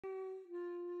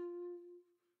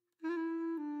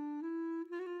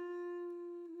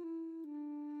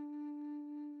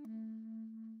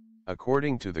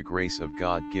According to the grace of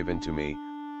God given to me,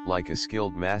 like a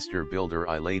skilled master builder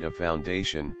I laid a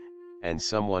foundation, and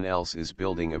someone else is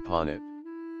building upon it.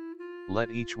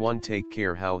 Let each one take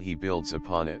care how he builds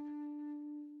upon it.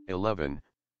 11.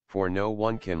 For no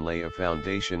one can lay a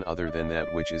foundation other than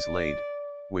that which is laid,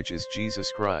 which is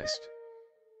Jesus Christ.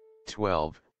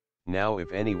 12. Now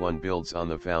if anyone builds on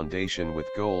the foundation with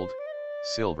gold,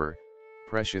 silver,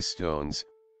 precious stones,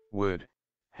 wood,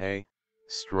 hay,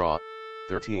 straw.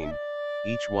 13.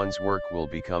 Each one's work will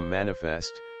become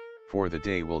manifest, for the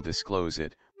day will disclose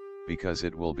it, because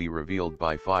it will be revealed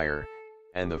by fire,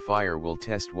 and the fire will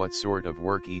test what sort of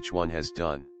work each one has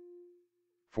done.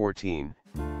 14.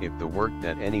 If the work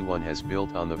that anyone has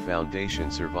built on the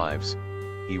foundation survives,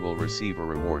 he will receive a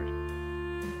reward.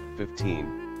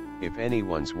 15. If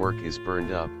anyone's work is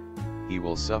burned up, he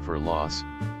will suffer loss,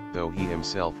 though he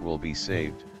himself will be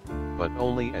saved, but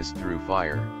only as through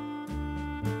fire.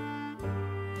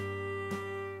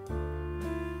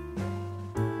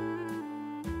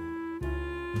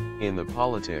 In the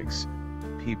politics,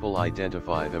 people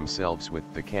identify themselves with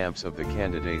the camps of the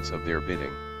candidates of their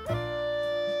bidding.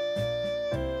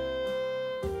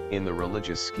 In the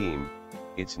religious scheme,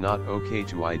 it's not okay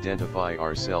to identify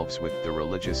ourselves with the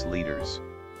religious leaders.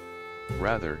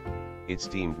 Rather, it's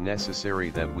deemed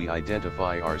necessary that we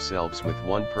identify ourselves with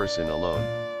one person alone.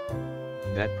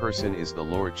 That person is the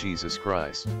Lord Jesus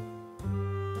Christ.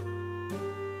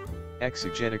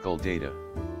 Exegetical data.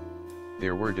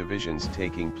 There were divisions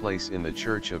taking place in the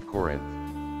Church of Corinth.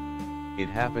 It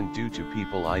happened due to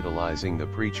people idolizing the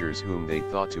preachers whom they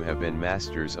thought to have been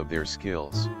masters of their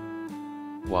skills,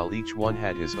 while each one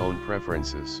had his own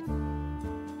preferences.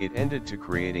 It ended to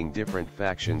creating different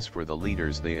factions for the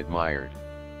leaders they admired.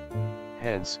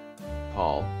 Hence,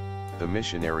 Paul, the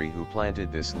missionary who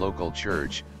planted this local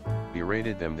church,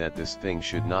 berated them that this thing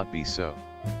should not be so.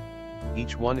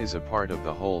 Each one is a part of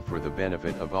the whole for the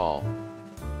benefit of all.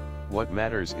 What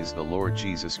matters is the Lord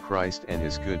Jesus Christ and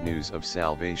his good news of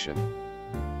salvation.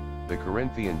 The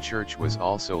Corinthian church was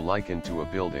also likened to a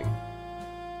building.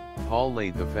 Paul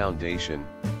laid the foundation,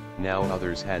 now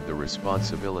others had the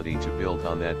responsibility to build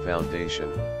on that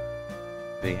foundation.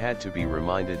 They had to be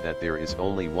reminded that there is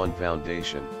only one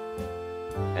foundation,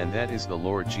 and that is the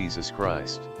Lord Jesus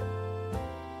Christ.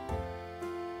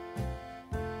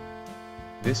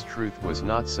 This truth was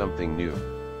not something new.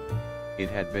 It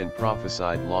had been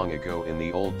prophesied long ago in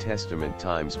the Old Testament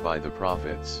times by the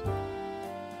prophets.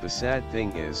 The sad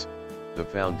thing is, the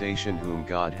foundation whom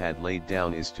God had laid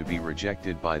down is to be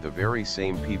rejected by the very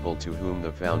same people to whom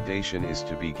the foundation is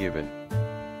to be given.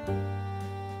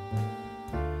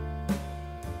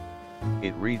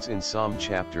 It reads in Psalm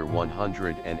chapter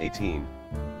 118,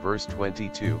 verse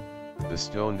 22, "The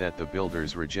stone that the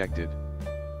builders rejected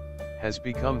has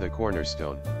become the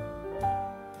cornerstone."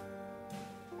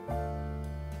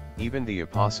 Even the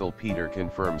Apostle Peter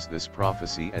confirms this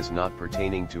prophecy as not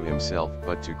pertaining to himself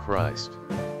but to Christ.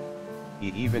 He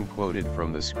even quoted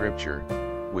from the scripture,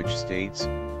 which states,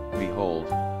 "Behold,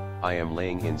 I am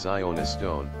laying in Zion a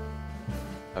stone,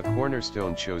 a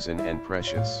cornerstone chosen and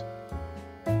precious,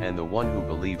 and the one who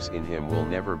believes in him will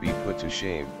never be put to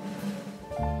shame."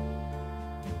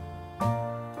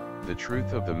 The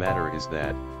truth of the matter is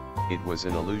that, it was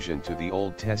an allusion to the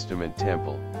Old Testament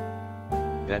temple.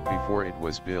 That before it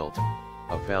was built,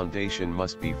 a foundation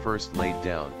must be first laid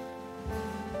down.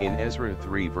 In Ezra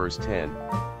 3 verse 10,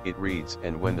 it reads,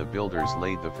 "And when the builders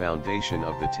laid the foundation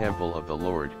of the temple of the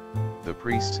Lord, the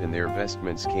priests in their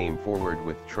vestments came forward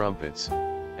with trumpets,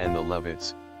 and the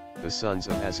Levites, the sons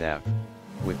of Asaph,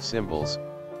 with cymbals,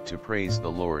 to praise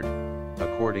the Lord,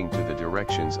 according to the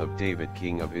directions of David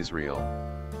king of Israel."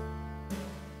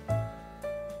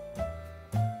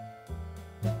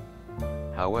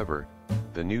 However,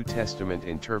 the New Testament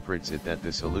interprets it that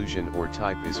this allusion or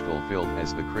type is fulfilled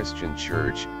as the Christian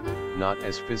church, not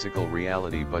as physical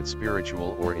reality but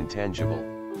spiritual or intangible.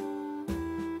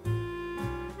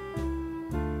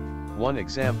 One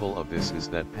example of this is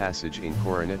that passage in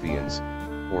Corinthians,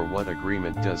 "Or what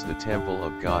agreement does the temple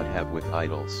of God have with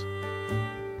idols?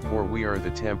 For we are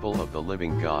the temple of the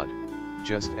living God,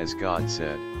 just as God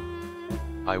said,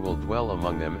 I will dwell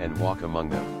among them and walk among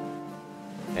them.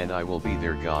 And I will be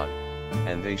their God,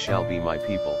 and they shall be my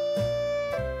people."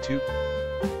 2.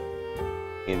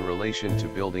 In relation to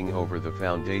building over the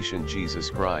foundation Jesus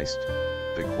Christ,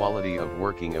 the quality of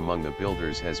working among the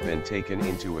builders has been taken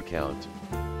into account.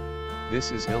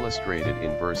 This is illustrated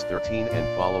in verse 13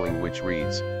 and following, which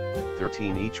reads,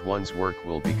 13 Each one's work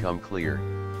will become clear,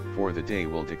 for the day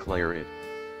will declare it,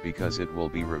 because it will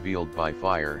be revealed by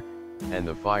fire, and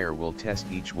the fire will test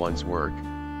each one's work,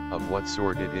 of what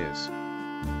sort it is.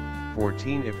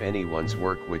 14 If anyone's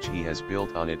work which he has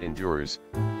built on it endures,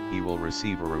 he will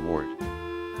receive a reward.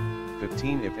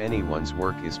 15 If anyone's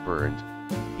work is burned,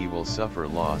 he will suffer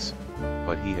loss,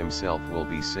 but he himself will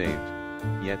be saved,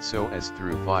 yet so as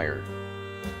through fire.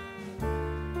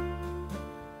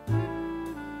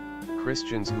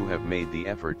 Christians who have made the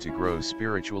effort to grow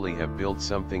spiritually have built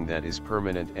something that is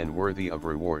permanent and worthy of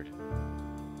reward.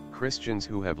 Christians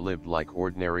who have lived like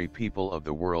ordinary people of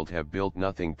the world have built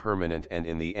nothing permanent and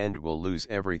in the end will lose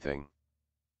everything.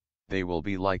 They will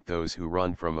be like those who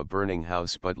run from a burning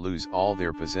house but lose all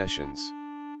their possessions.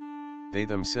 They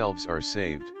themselves are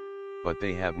saved, but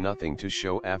they have nothing to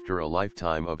show after a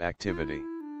lifetime of activity.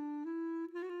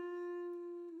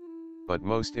 But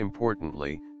most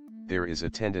importantly, there is a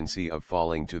tendency of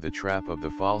falling to the trap of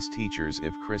the false teachers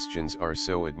if Christians are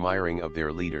so admiring of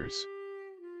their leaders.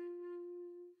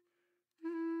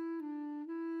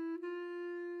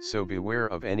 So beware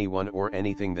of anyone or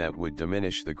anything that would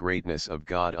diminish the greatness of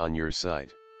God on your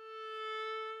side.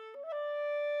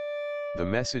 The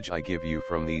message I give you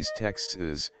from these texts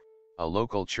is, a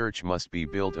local church must be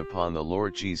built upon the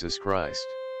Lord Jesus Christ.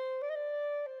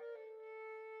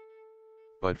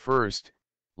 But first,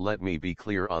 let me be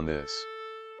clear on this.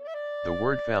 The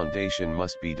word foundation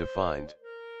must be defined.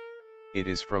 It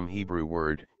is from Hebrew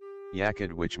word,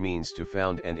 yakad, which means to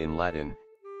found, and in Latin,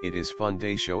 it is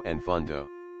fundatio and fundo.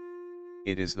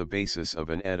 It is the basis of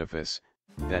an edifice,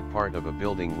 that part of a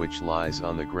building which lies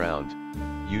on the ground,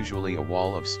 usually a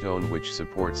wall of stone which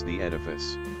supports the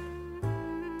edifice.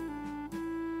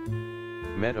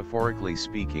 Metaphorically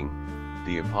speaking,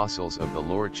 the apostles of the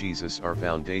Lord Jesus are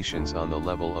foundations on the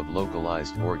level of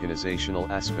localized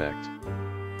organizational aspect.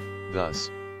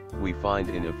 Thus, we find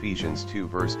in Ephesians 2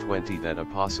 verse 20 that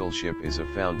apostleship is a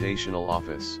foundational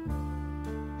office.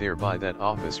 Thereby that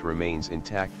office remains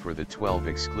intact for the 12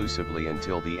 exclusively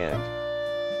until the end.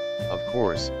 Of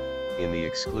course, in the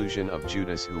exclusion of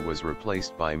Judas, who was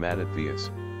replaced by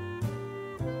Mattathias.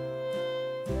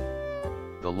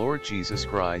 The Lord Jesus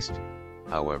Christ,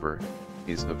 however,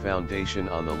 is the foundation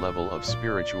on the level of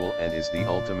spiritual and is the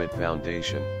ultimate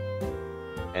foundation,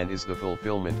 and is the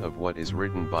fulfillment of what is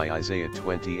written by Isaiah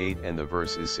 28 and the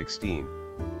verse is 16.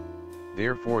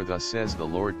 Therefore thus says the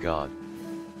Lord God,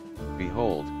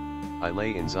 Behold, I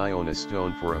lay in Zion a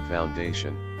stone for a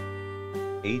foundation,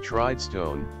 a tried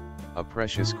stone, a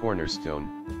precious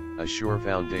cornerstone, a sure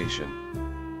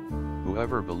foundation.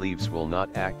 Whoever believes will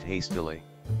not act hastily.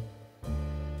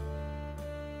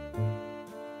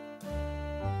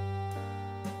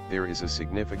 There is a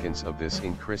significance of this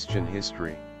in Christian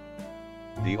history.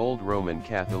 The old Roman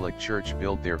Catholic Church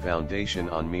built their foundation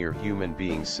on mere human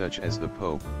beings such as the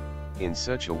Pope, in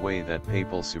such a way that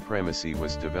papal supremacy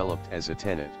was developed as a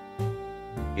tenet.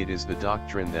 It is the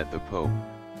doctrine that the Pope,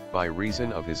 by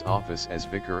reason of his office as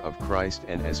Vicar of Christ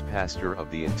and as pastor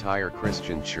of the entire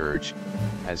Christian Church,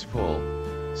 has full,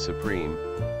 supreme,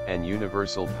 and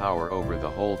universal power over the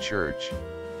whole Church.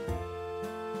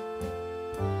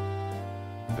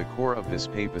 The core of this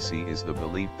papacy is the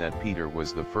belief that Peter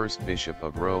was the first bishop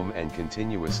of Rome and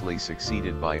continuously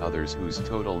succeeded by others whose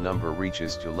total number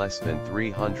reaches to less than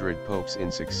 300 popes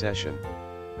in succession.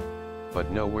 But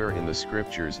nowhere in the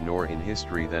scriptures nor in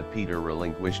history that Peter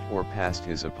relinquished or passed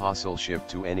his apostleship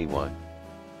to anyone.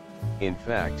 In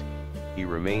fact, he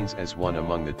remains as one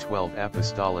among the 12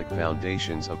 apostolic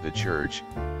foundations of the Church,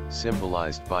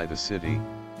 symbolized by the city,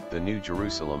 the New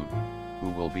Jerusalem, who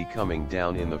will be coming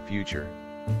down in the future.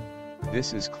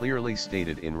 This is clearly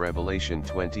stated in Revelation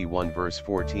 21 verse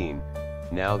 14,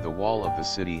 Now the wall of the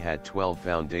city had 12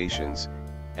 foundations,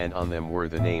 and on them were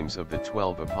the names of the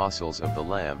 12 apostles of the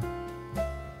Lamb.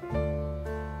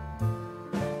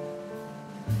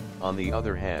 On the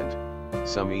other hand,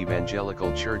 some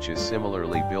evangelical churches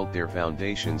similarly built their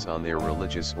foundations on their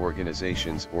religious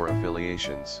organizations or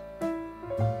affiliations.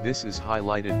 This is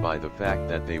highlighted by the fact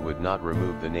that they would not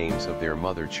remove the names of their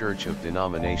mother church of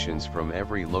denominations from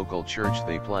every local church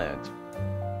they plant.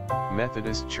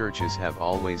 Methodist churches have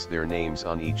always their names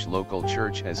on each local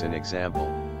church as an example.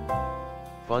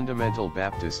 Fundamental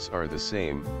Baptists are the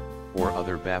same, or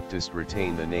other Baptists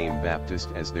retain the name Baptist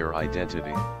as their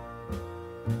identity.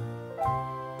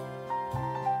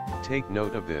 Take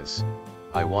note of this.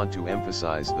 I want to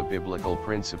emphasize the biblical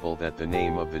principle that the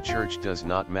name of the church does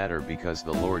not matter because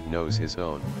the Lord knows his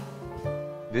own.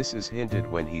 This is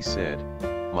hinted when he said,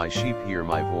 My sheep hear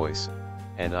my voice,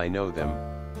 and I know them,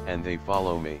 and they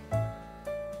follow me.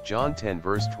 John 10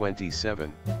 verse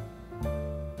 27.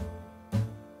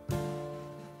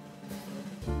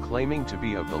 Claiming to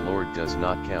be of the Lord does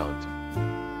not count.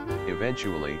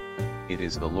 Eventually, it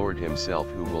is the Lord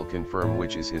himself who will confirm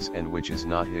which is his and which is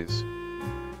not his.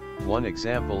 One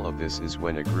example of this is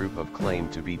when a group of claim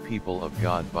to be people of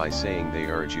God by saying they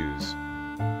are Jews.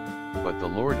 But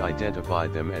the Lord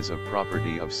identified them as a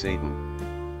property of Satan.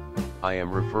 I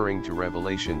am referring to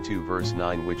Revelation 2 verse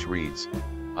 9, which reads,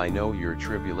 "I know your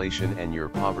tribulation and your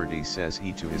poverty," says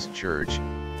he to his church,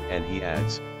 and he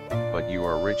adds, "But you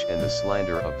are rich, and the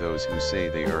slander of those who say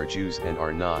they are Jews and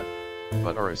are not,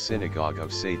 but are a synagogue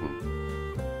of Satan."